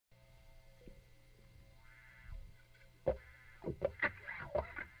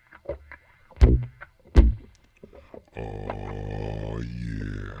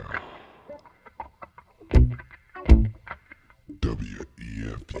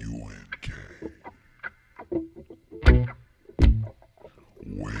WNK.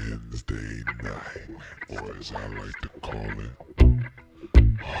 Wednesday night, or as I like to call it,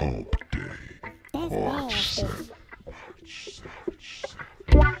 Hump Day. March 7th.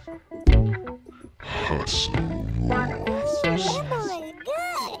 Hustle Roars.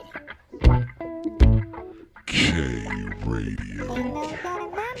 K.raydio.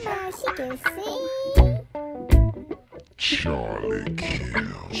 Charlie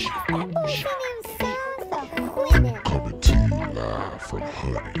Kills. Coming to you live from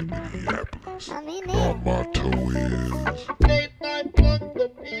Honey, Minneapolis. Our motto is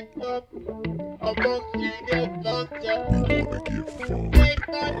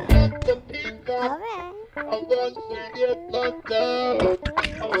we wanna get funked up.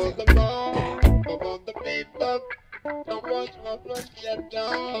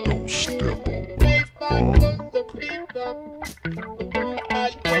 Don't step on my funk.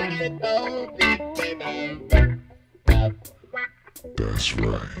 That's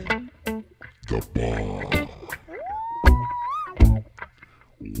right, the bomb.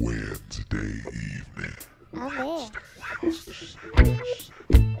 Wednesday evening.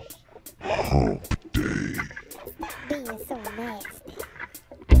 Hump Day. Being so nasty.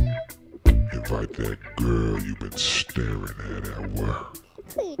 Invite that girl you've been staring at work.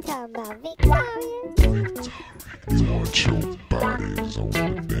 Who you talking about, Victoria? You want your bodies on the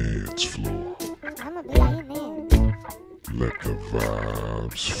dance floor. I'ma be in there. Let the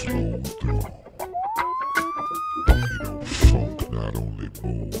vibes flow through. You know, funk not only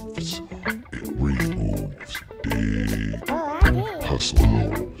moves, it removes. Dig. Oh, I did. Hustle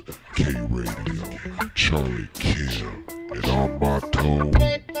Roars, K.raydio, Charlie Kim, and on my toe.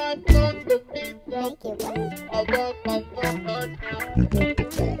 Thank you, bro. We want the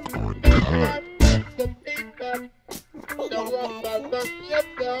funk uncut.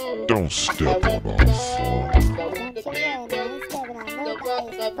 Don't step on our funk. Don't you worry, man.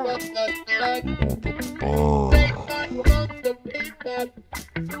 He's stepping on nobody's phone. We want the bomb.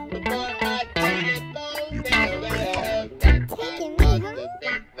 You can't make it. Taking me home?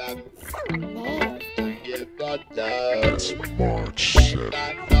 So nasty. That's March 7th.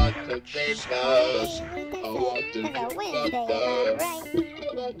 It's a Wednesday, am I right?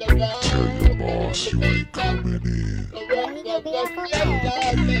 Tell your boss you ain't coming in. Well, he gonna be up on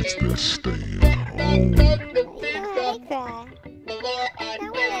there. Kids that's staying home. You know how they cry. Now,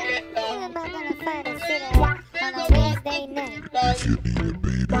 when am I gonna find a sitter on a Wednesday night? If you need a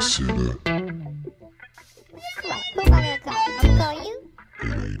babysitter, What? Who am I gonna call? I'm gonna call you? it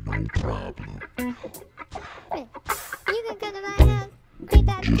ain't no problem. You can come to my house? Creep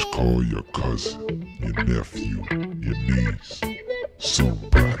out the Just bed? call your cousin, your nephew, your niece.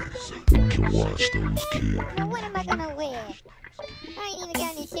 Somebody can watch those kids. Now, what am I gonna wear? I ain't even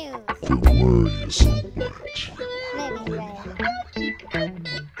got any shoes. Quit worrying so much. Maybe right.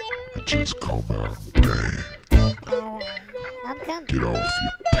 And just come out and dance. Alright. I'm coming. Get off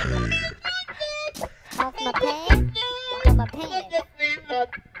your pants. Off my pants? Off my pants.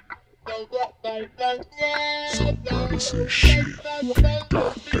 Somebody say shit.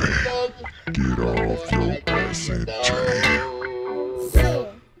 Goddamn. Get